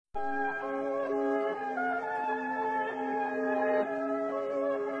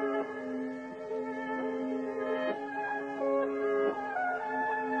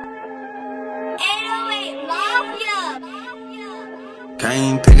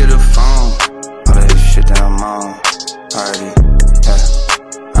up the phone. All of this shit that I'm on.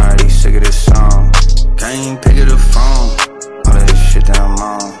 Already sick of this song. Can't even pick up the phone. All of this shit that I'm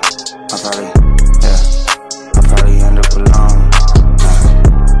on. I'll probably end up alone.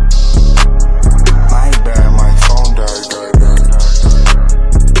 My bad, my phone died.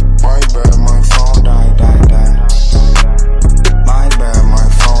 My bad, my phone died. My bad, my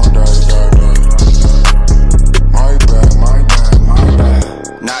phone died. My bad.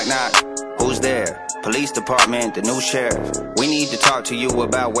 Knock, knock. Who's there? Police department, the new sheriff. We need to talk to you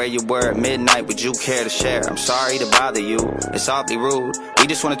about where you were at midnight. Would you care to share? I'm sorry to bother you, it's awfully rude. We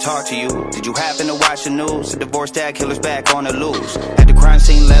just want to talk to you. Did you happen to watch the news? The divorced dad killer's back on the loose. At the crime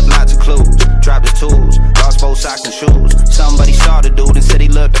scene, left lots of clues. Dropped his tools, lost both socks and shoes. Somebody saw the dude and said he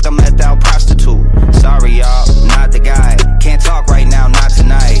looked like a methed out prostitute. Sorry y'all, not the guy. Can't talk right now, not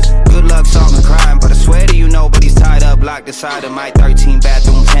tonight. Good luck solving crime, but I swear to you nobody's tied up, locked inside of my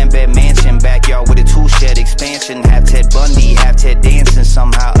 13-bathroom, 10-bed mansion. Backyard with a two-shed expansion. Half Ted Bundy, half Ted dancing.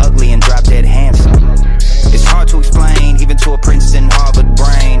 Somehow ugly and drop dead handsome. It's hard to explain, even to a Princeton, Harvard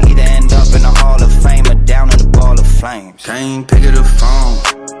brain. Either end up in the Hall of Fame or down in a ball of flames. Can't pick up the phone.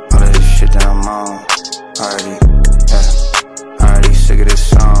 All of this shit that I'm on. Already sick of this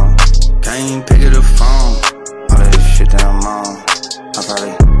song. Can't pick up the phone. All of this shit that I'm on.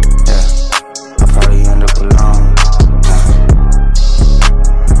 I'll probably end up alone.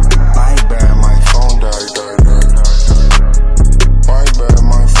 My bad, my phone died. My bad,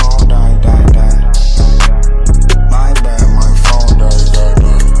 my phone died. My bad, my phone died.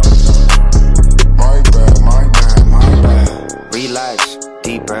 My bad. Relax,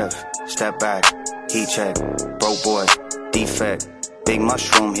 deep breath, step back, heat check, broke boy, defect. Big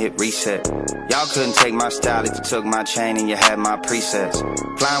mushroom hit reset. Y'all couldn't take my style if you took my chain and you had my presets.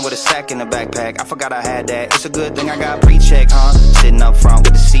 Flying with a sack in the backpack, I forgot I had that. It's a good thing I got pre-check, huh? Sitting up front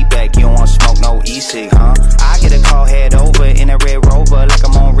with the seat back, you don't want to smoke no e-cig, huh? I get a call head over in a Red Rover like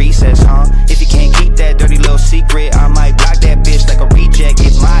I'm on recess, huh? If you can't keep that dirty little secret, I might block that bitch like a reject.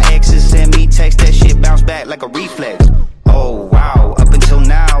 If my exes send me text, that shit bounce back like a reflex. Oh wow, up until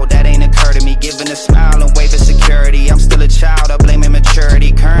now, that ain't occurred to me. Giving a smile and waving security. I'm still a child, I blame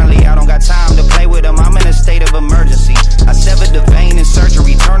immaturity. Currently, I don't got time to play with them. I'm in a state of emergency. I severed the vein in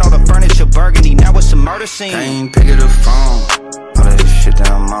surgery, turn all the furniture burgundy. Now it's a murder scene. Can't pick up the phone. All of this shit that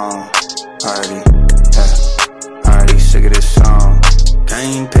I'm on. Already sick of this song.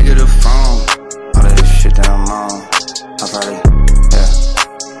 Can't pick up the phone.